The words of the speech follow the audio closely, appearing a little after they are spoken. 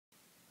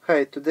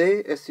Hi,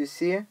 today as you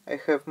see I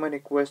have many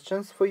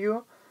questions for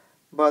you,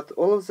 but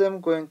all of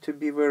them going to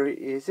be very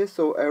easy,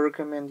 so I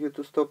recommend you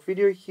to stop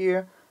video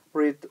here,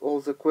 read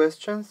all the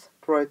questions,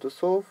 try to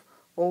solve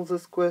all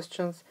these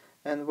questions,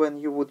 and when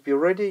you would be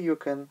ready you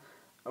can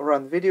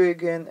run video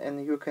again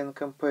and you can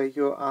compare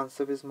your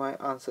answer with my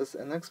answers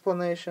and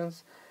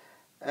explanations.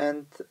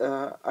 And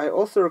I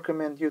also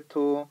recommend you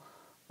to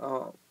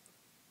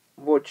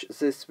watch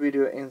this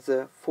video in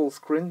the full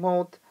screen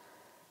mode.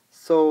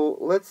 So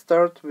let's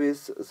start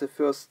with the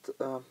first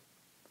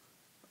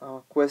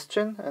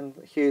question, and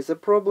here is a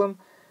problem.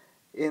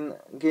 In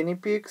guinea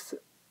pigs,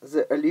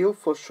 the allele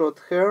for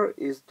short hair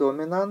is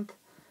dominant,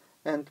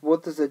 and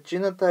what is the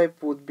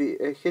genotype would be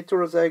a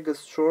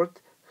heterozygous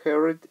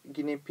short-haired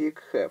guinea pig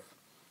have?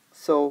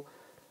 So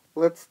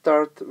let's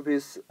start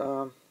with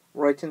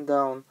writing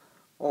down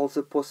all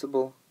the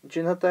possible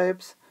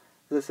genotypes.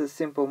 This is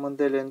simple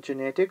Mendelian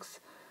genetics.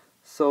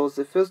 So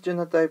the first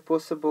genotype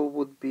possible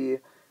would be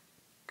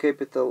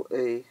capital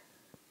A,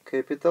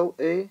 capital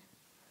A.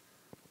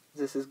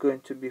 This is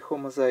going to be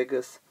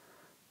homozygous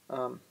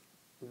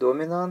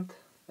dominant.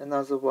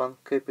 Another one,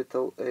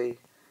 capital A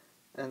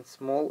and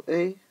small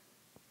a.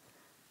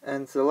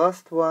 And the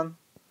last one,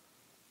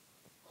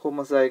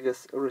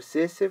 homozygous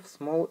recessive,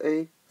 small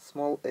a,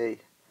 small a.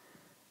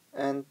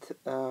 And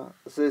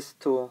these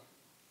two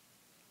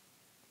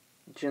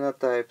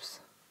genotypes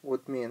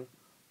would mean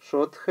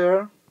short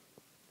hair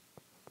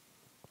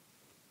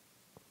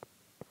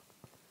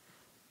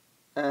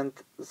and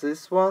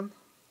this one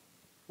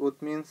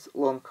would mean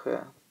long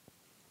hair.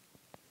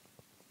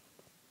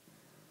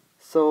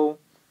 So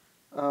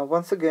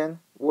once again,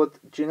 what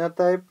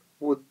genotype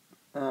would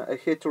a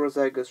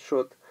heterozygous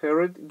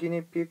short-haired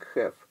guinea pig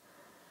have?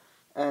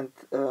 And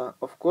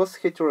of course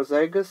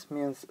heterozygous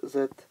means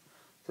that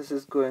this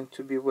is going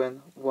to be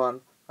when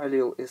one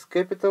allele is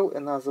capital,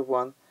 another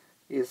one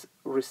is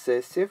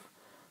recessive.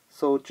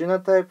 So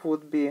genotype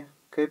would be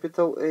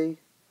capital A,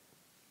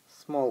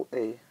 small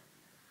a.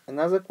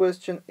 Another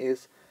question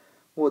is,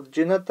 what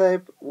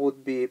genotype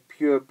would be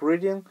pure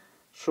breeding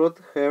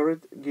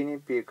short-haired guinea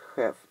pig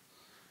have?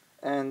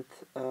 And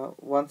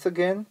once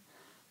again,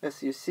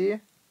 as you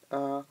see,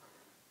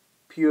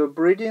 pure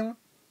breeding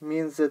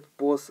means that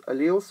both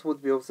alleles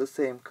would be of the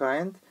same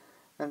kind,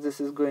 and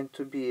this is going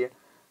to be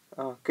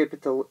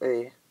capital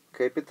A,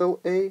 capital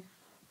A.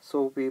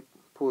 So we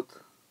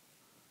put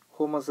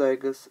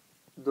homozygous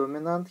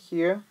dominant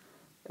here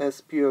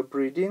as pure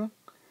breeding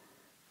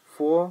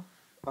for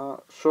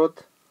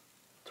short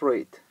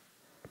trait.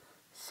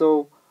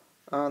 So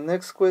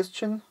next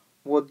question,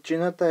 what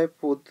genotype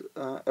would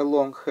a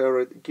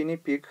long-haired guinea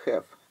pig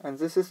have? And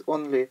this is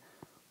only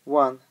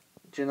one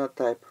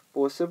genotype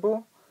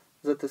possible,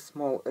 that is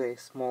small a,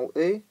 small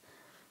a.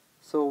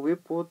 So we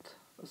put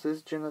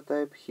this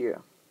genotype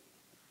here.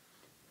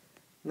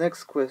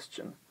 Next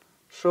question,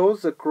 show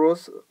the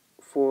cross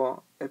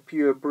for a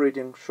pure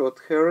breeding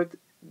short-haired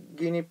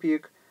guinea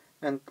pig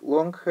and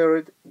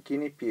long-haired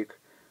guinea pig.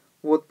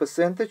 What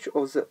percentage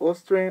of the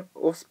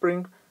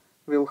offspring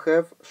will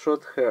have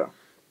short hair?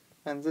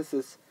 And this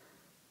is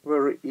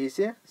very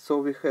easy. So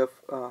we have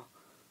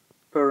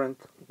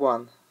parent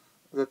 1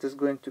 that is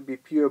going to be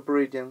pure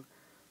breeding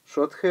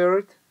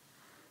short-haired.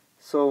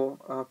 So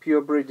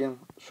pure breeding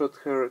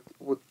short-haired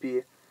would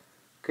be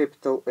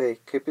capital A,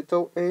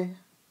 capital A.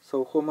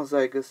 So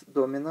homozygous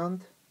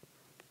dominant.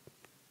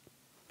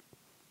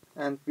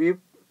 And we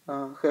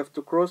have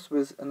to cross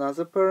with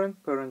another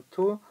parent, parent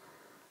 2,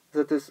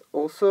 that is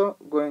also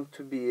going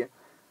to be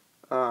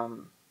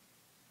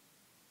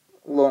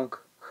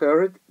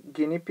long-haired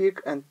guinea pig.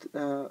 And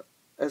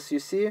as you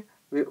see,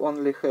 we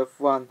only have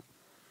one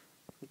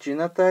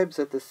genotype,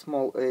 that is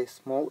small a,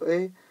 small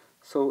a.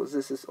 So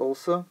this is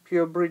also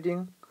pure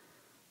breeding.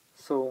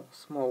 So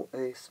small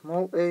a,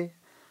 small a.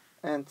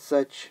 And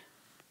such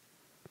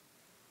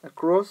a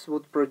cross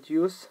would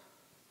produce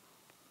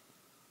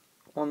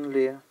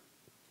only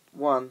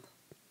one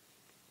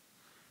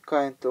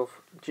kind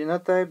of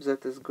genotype,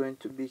 that is going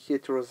to be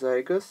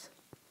heterozygous.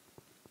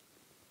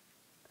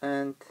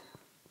 And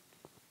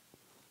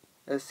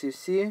as you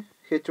see,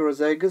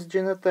 heterozygous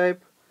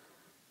genotype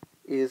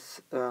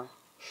is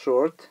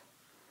short.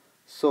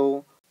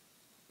 So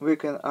we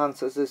can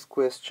answer this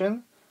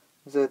question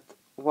that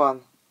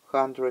 100%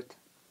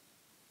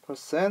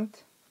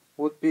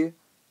 would be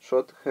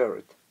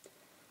short-haired.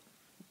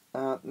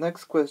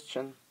 Next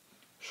question,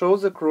 show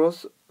the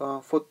cross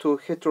for two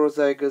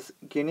heterozygous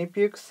guinea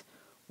pigs.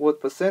 What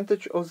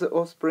percentage of the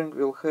offspring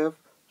will have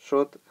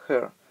short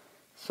hair?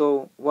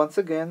 So once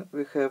again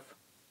we have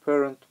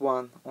parent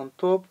 1 on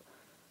top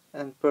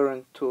and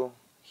parent 2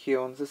 here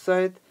on the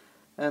side,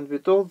 and we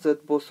told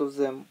that both of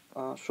them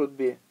should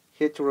be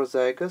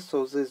heterozygous,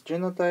 so this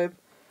genotype.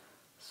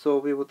 So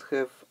we would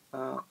have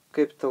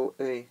capital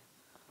A,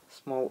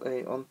 small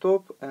a on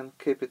top, and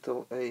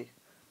capital A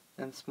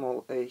and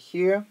small a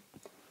here.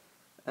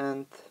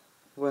 And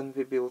when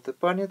we build the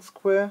Punnett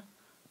square,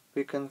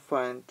 we can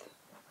find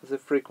the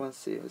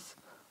frequencies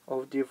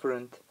of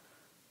different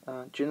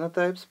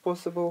genotypes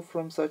possible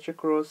from such a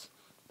cross.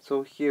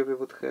 So here we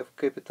would have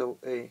capital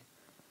A,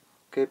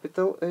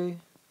 capital A,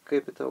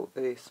 capital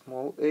A,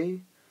 small a,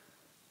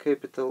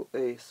 capital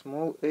A,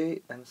 small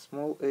a, and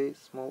small a,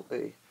 small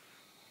a.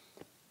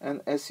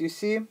 And as you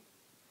see,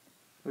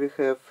 we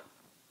have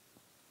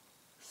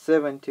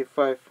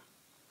 75%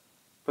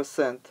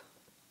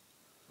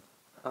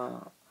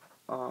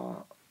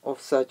 of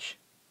such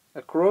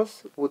a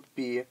cross would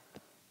be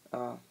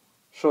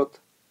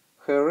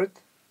short-haired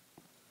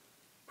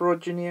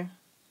progeny,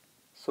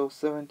 so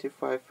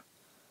 75%,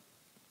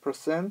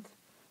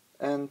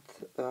 and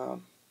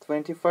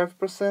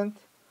 25%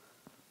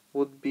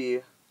 would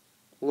be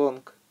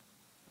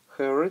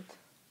long-haired,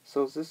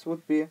 so this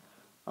would be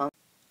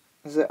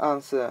the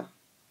answer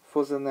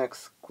for the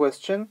next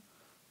question: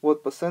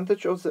 what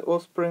percentage of the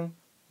offspring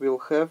will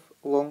have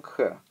long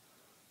hair?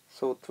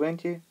 So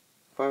 25%.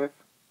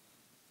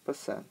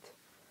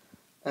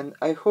 And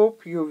I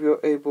hope you were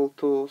able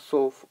to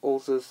solve all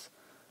these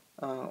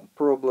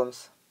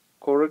problems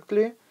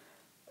correctly.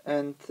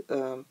 And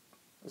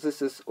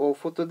this is all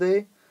for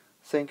today.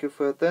 Thank you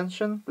for your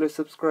attention. Please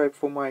subscribe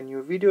for my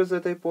new videos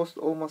that I post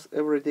almost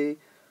every day.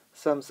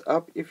 Thumbs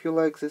up if you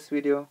like this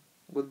video.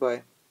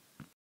 Goodbye.